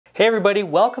Hey everybody,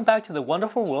 welcome back to the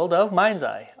wonderful world of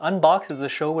Mindzai. Unbox is the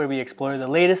show where we explore the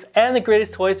latest and the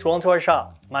greatest toys to roll into our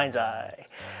shop, Mindzai.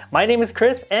 My name is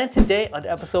Chris, and today on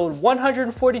episode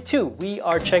 142, we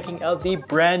are checking out the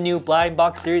brand new blind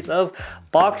box series of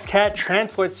BOXCAT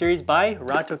Transport series by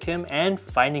Ratokim and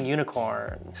Finding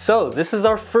Unicorn. So this is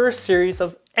our first series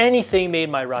of anything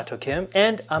made by Ratokim,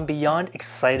 and I'm beyond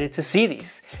excited to see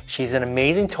these. She's an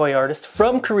amazing toy artist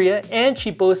from Korea, and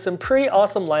she boasts some pretty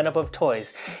awesome lineup of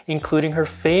toys, including her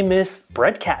famous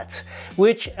bread cat,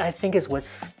 which I think is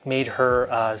what's made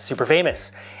her super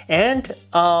famous. And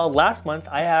last month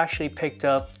I actually picked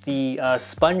up the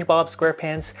SpongeBob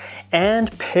SquarePants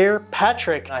and Pear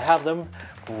Patrick. I have them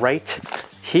right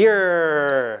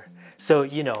here. So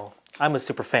you know, I'm a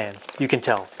super fan, you can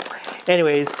tell.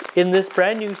 Anyways, in this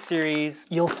brand new series,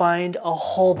 you'll find a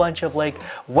whole bunch of like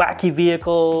wacky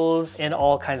vehicles in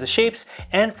all kinds of shapes.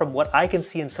 And from what I can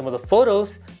see in some of the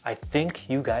photos, I think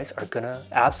you guys are gonna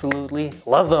absolutely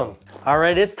love them. All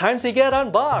right, it's time to get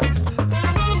unboxed.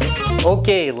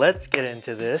 Okay, let's get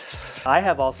into this. I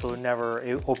have also never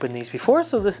opened these before,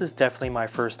 so this is definitely my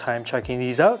first time checking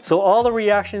these out. So all the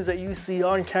reactions that you see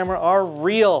on camera are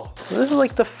real. So this is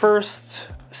like the first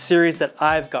series that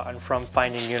I've gotten from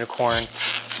Finding Unicorn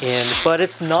but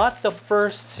it's not the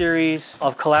first series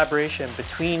of collaboration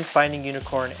between Finding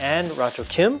Unicorn and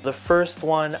Ratokim. The first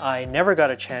one I never got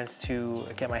a chance to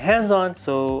get my hands on,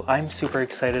 so I'm super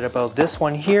excited about this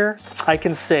one here. I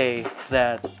can say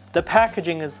that the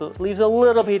packaging leaves a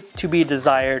little bit to be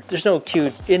desired. There's no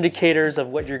cute indicators of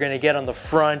what you're gonna get on the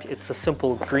front. It's a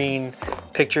simple green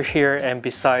picture here, and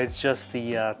besides just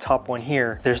the top one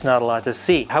here, there's not a lot to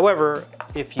see. However,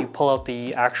 if you pull out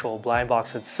the actual blind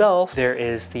box itself, there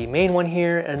is the main one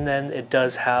here, and then it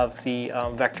does have the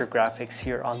vector graphics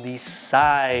here on the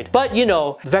side. But you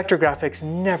know, vector graphics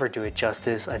never do it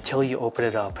justice until you open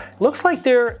it up. Looks like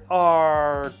there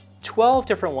are 12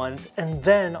 different ones, and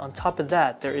then on top of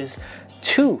that, there is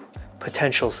 2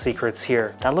 potential secrets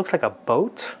here. That looks like a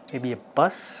boat, maybe a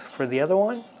bus for the other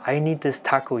one. I need this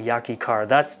takoyaki car.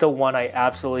 That's the one I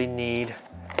absolutely need.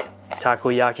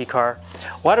 Takoyaki car.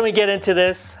 Why don't we get into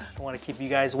this? I don't want to keep you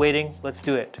guys waiting. Let's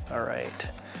do it. All right.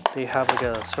 They have like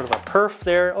a sort of a perf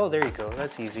there. Oh, there you go.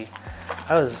 That's easy.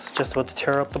 I was just about to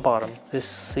tear up the bottom. This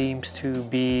seems to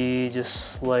be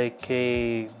just like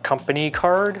a company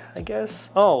card, I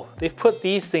guess. Oh, they've put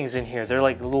these things in here. They're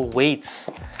like little weights,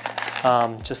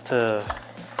 just to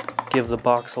give the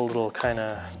box a little kind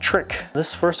of trick.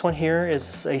 This first one here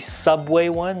is a Subway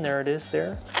one. There it is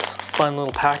there. Fun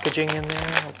little packaging in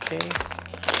there, okay.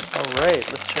 All right,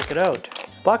 let's check it out.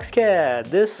 BOXCAT,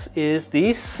 this is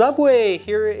the Subway.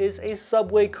 Here is a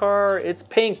Subway car. It's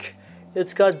pink.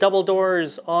 It's got double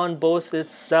doors on both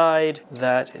its side.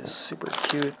 That is super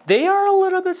cute. They are a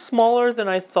little bit smaller than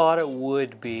I thought it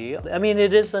would be. I mean,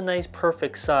 it is a nice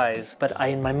perfect size, but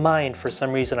in my mind, for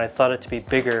some reason, I thought it to be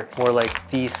bigger, more like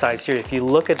these size here. If you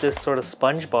look at this sort of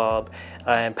SpongeBob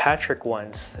and Patrick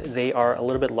ones, they are a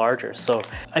little bit larger. So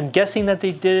I'm guessing that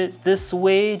they did it this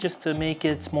way just to make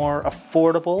it more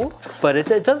affordable, but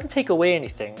it doesn't take away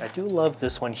anything. I do love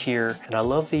this one here, and I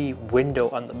love the window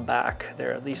on the back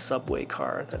there, the Subway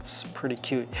car. That's pretty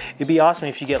cute. It'd be awesome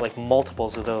if you get like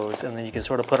multiples of those, and then you can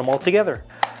sort of put them all together.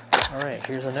 All right,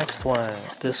 here's the next one.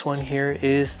 This one here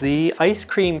is the ice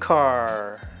cream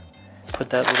car. Let's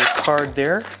put that little card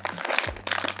there.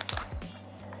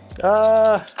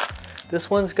 This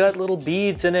one's got little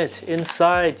beads in it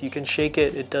inside. You can shake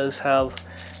it. It does have,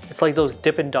 it's like those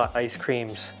Dippin' Dot ice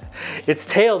creams. Its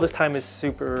tail this time is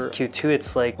super cute too.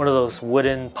 It's like one of those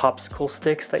wooden popsicle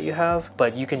sticks that you have,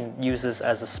 but you can use this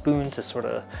as a spoon to sort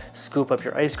of scoop up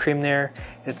your ice cream there.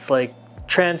 It's like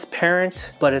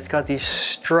transparent, but it's got these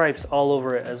stripes all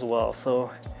over it as well.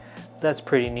 So that's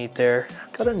pretty neat there.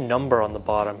 Got a number on the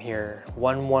bottom here,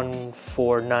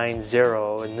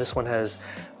 11490, and this one has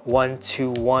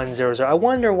 12100. I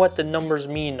wonder what the numbers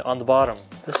mean on the bottom.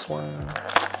 This one.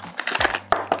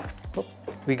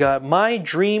 We got My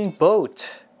Dream Boat.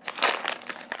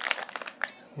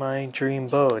 My Dream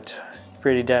Boat.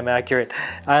 Pretty damn accurate.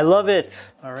 I love it.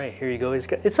 All right, here you go.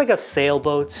 It's like a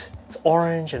sailboat. It's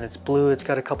orange and it's blue. It's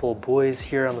got a couple of buoys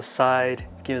here on the side.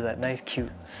 Give it that nice, cute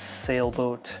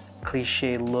sailboat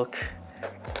cliche look.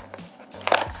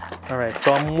 All right,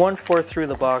 so I'm 1/4 through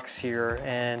the box here,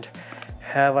 and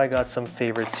have I got some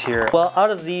favorites here? Well, out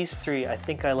of these 3, I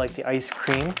think I like the ice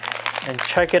cream. And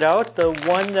check it out, the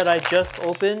one that I just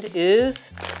opened is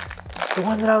the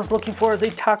one that I was looking for, the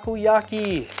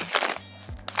takoyaki.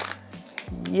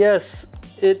 Yes,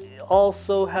 it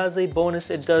also has a bonus.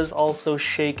 It does also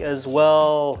shake as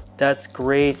well. That's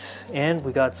great. And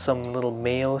we got some little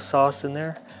mayo sauce in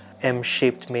there.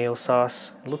 M-shaped mayo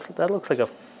sauce. That looks like a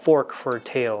fork for a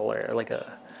tail, or like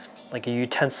a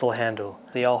utensil handle.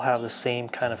 They all have the same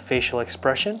kind of facial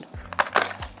expression.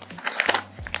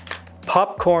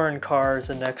 Popcorn car is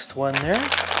the next one there.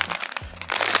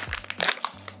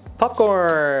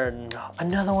 Popcorn,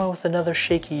 another one with another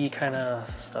shaky kind of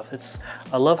stuff.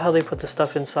 I love how they put the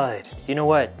stuff inside. You know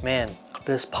what, man,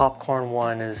 this popcorn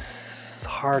one is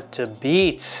hard to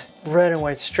beat. Red and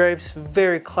white stripes,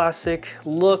 very classic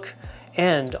look.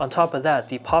 And on top of that,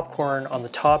 the popcorn on the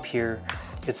top here,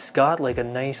 it's got like a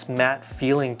nice matte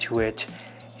feeling to it.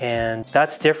 And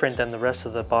that's different than the rest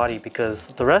of the body, because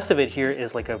the rest of it here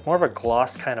is like more of a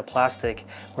gloss kind of plastic,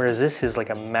 whereas this is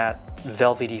like a matte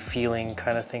velvety feeling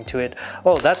kind of thing to it.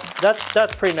 Oh,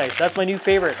 that's pretty nice. That's my new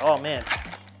favorite. Oh man.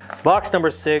 Box number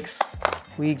 6,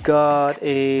 we got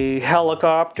a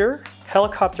helicopter.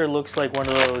 Helicopter looks like one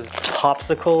of those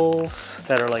popsicles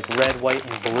that are like red, white,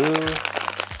 and blue.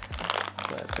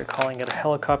 But they're calling it a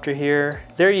helicopter here.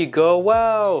 There you go.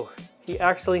 Wow. He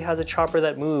actually has a chopper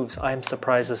that moves. I'm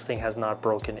surprised this thing has not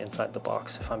broken inside the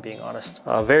box, if I'm being honest.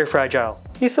 Very fragile.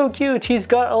 He's so cute. He's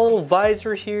got a little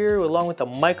visor here along with a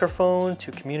microphone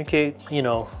to communicate, you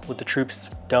know, with the troops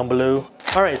down below.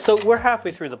 All right, so we're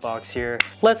halfway through the box here.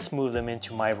 Let's move them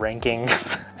into my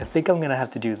rankings. I think I'm gonna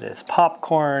have to do this.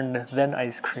 Popcorn, then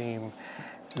ice cream,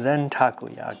 then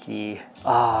takoyaki.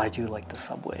 I do like the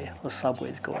Subway. The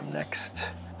Subway's going next.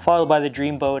 Followed by the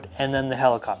Dreamboat, and then the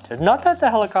helicopter. Not that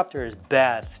the helicopter is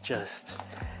bad, it's just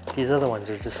these other ones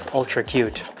are just ultra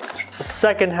cute. The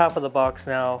second half of the box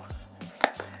now,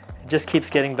 it just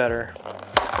keeps getting better.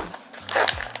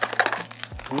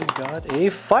 We've got a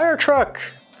fire truck.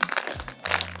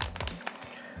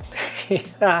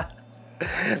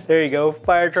 There you go,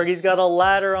 fire truck. He's got a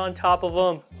ladder on top of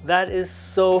him. That is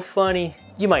so funny.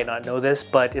 You might not know this,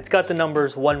 but it's got the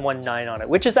numbers 119 on it,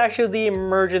 which is actually the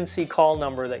emergency call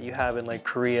number that you have in like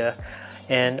Korea,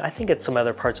 and I think it's some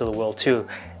other parts of the world too.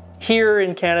 Here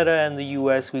in Canada and the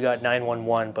US, we got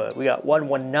 911, but we got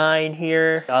 119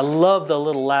 here. I love the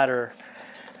little ladder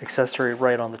accessory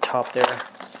right on the top there.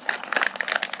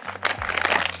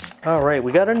 All right,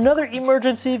 we got another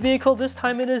emergency vehicle. This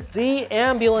time it is the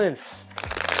ambulance.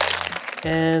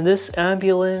 And this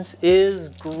ambulance is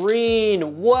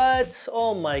green. What?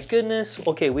 Oh my goodness.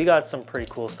 Okay, we got some pretty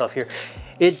cool stuff here.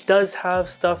 It does have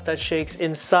stuff that shakes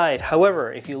inside.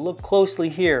 However, if you look closely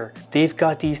here, they've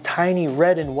got these tiny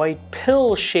red and white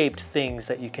pill-shaped things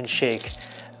that you can shake.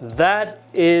 That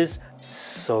is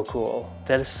so cool.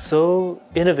 That is so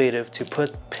innovative to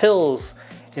put pills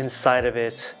inside of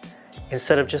it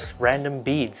instead of just random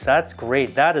beads. That's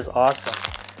great. That is awesome.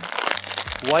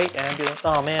 White ambulance.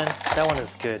 Oh man, that one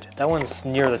is good. That one's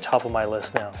near the top of my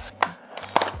list now.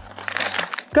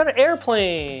 Got an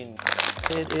airplane.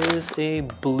 It is a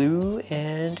blue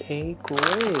and a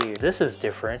gray. This is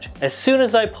different. As soon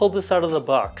as I pulled this out of the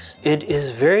box, it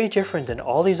is very different than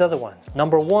all these other ones.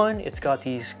 Number one, it's got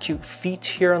these cute feet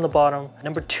here on the bottom.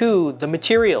 Number two, the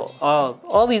material.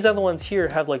 All these other ones here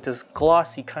have like this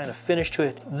glossy kind of finish to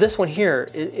it. This one here,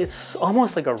 it's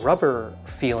almost like a rubber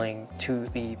feeling to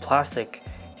the plastic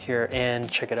here. And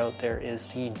check it out, there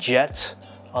is the jet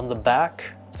on the back.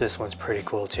 This one's pretty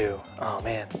cool too. Oh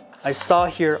man. I saw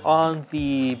here on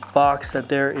the box that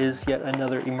there is yet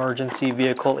another emergency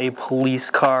vehicle, a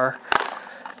police car.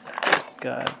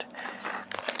 God.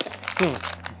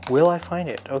 Will I find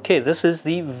it? Okay, this is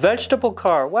the vegetable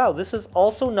car. Wow, this is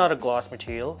also not a gloss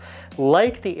material.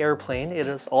 Like the airplane, it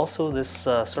is also this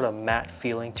sort of matte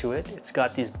feeling to it. It's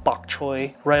got these bok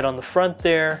choy right on the front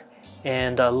there.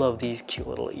 And I love these cute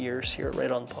little ears here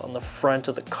right on the front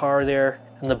of the car there.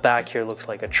 And the back here looks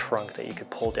like a trunk that you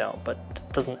could pull down, but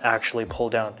it doesn't actually pull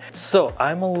down. So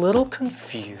I'm a little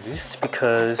confused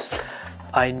because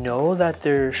I know that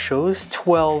there shows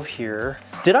 12 here.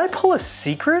 Did I pull a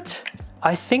secret?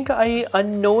 I think I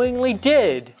unknowingly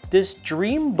did. This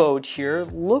dreamboat here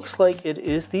looks like it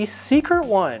is the secret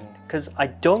one because I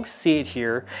don't see it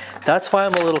here. That's why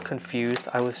I'm a little confused.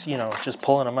 I was, just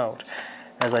pulling them out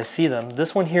as I see them.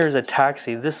 This one here is a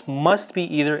taxi. This must be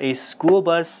either a school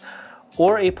bus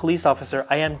or a police officer.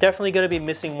 I am definitely going to be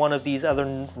missing one of these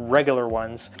other regular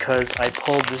ones because I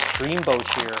pulled this dreamboat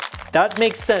here. That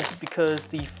makes sense because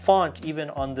the font even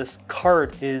on this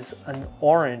card is an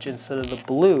orange instead of the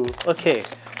blue. Okay,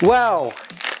 wow,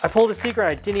 I pulled a secret.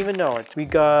 I didn't even know it. We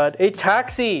got a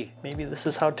taxi. Maybe this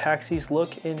is how taxis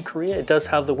look in Korea. It does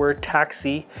have the word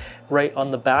taxi right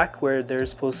on the back where there's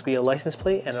supposed to be a license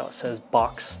plate and it says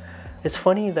box. It's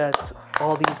funny that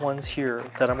all these ones here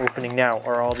that I'm opening now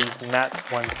are all these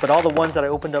matte ones, but all the ones that I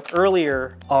opened up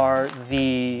earlier are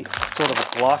the sort of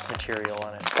a gloss material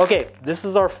on it. Okay, this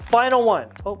is our final one.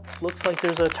 Oh, looks like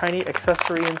there's a tiny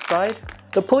accessory inside.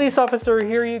 The police officer,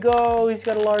 here you go. He's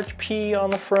got a large P on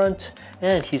the front,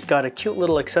 and he's got a cute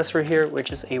little accessory here,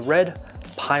 which is a red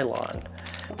pylon.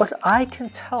 But I can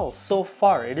tell so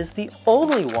far, it is the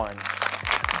only one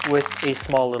with a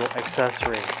small little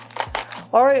accessory.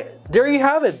 All right, there you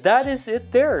have it. That is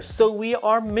it there. So we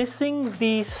are missing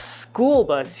the school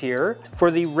bus here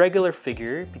for the regular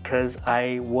figure because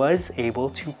I was able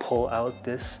to pull out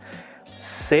this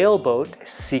sailboat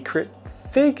secret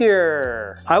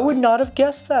figure. I would not have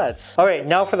guessed that. All right,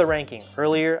 now for the ranking.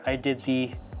 Earlier I did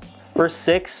the first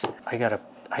 6. I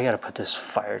gotta put this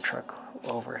fire truck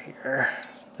over here.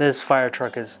 This fire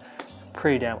truck is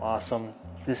pretty damn awesome.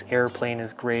 This airplane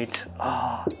is great.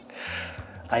 Oh,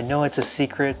 I know it's a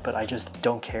secret, but I just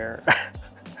don't care.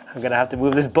 I'm gonna have to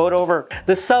move this boat over.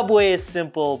 The subway is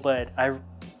simple, but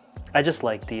I just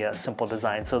like the simple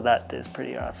design, so that is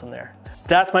pretty awesome there.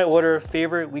 That's my order of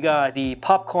favorite. We got the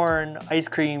popcorn, ice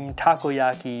cream,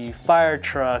 takoyaki, fire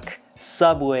truck,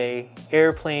 subway,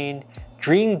 airplane,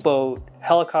 dream boat,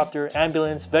 helicopter,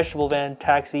 ambulance, vegetable van,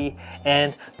 taxi,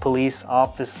 and police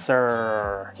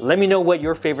officer. Let me know what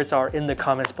your favorites are in the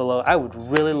comments below. I would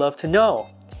really love to know.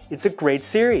 It's a great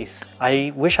series.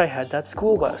 I wish I had that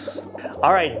school bus.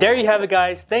 All right, there you have it,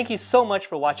 guys. Thank you so much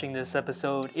for watching this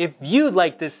episode. If you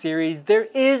like this series, there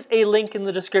is a link in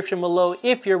the description below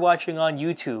if you're watching on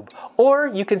YouTube. Or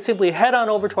you can simply head on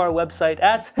over to our website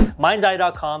at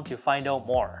mindzai.com to find out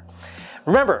more.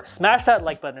 Remember, smash that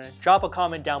like button, drop a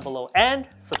comment down below, and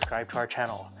subscribe to our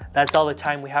channel. That's all the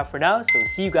time we have for now, so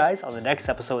see you guys on the next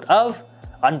episode of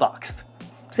Unboxed.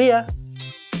 See ya!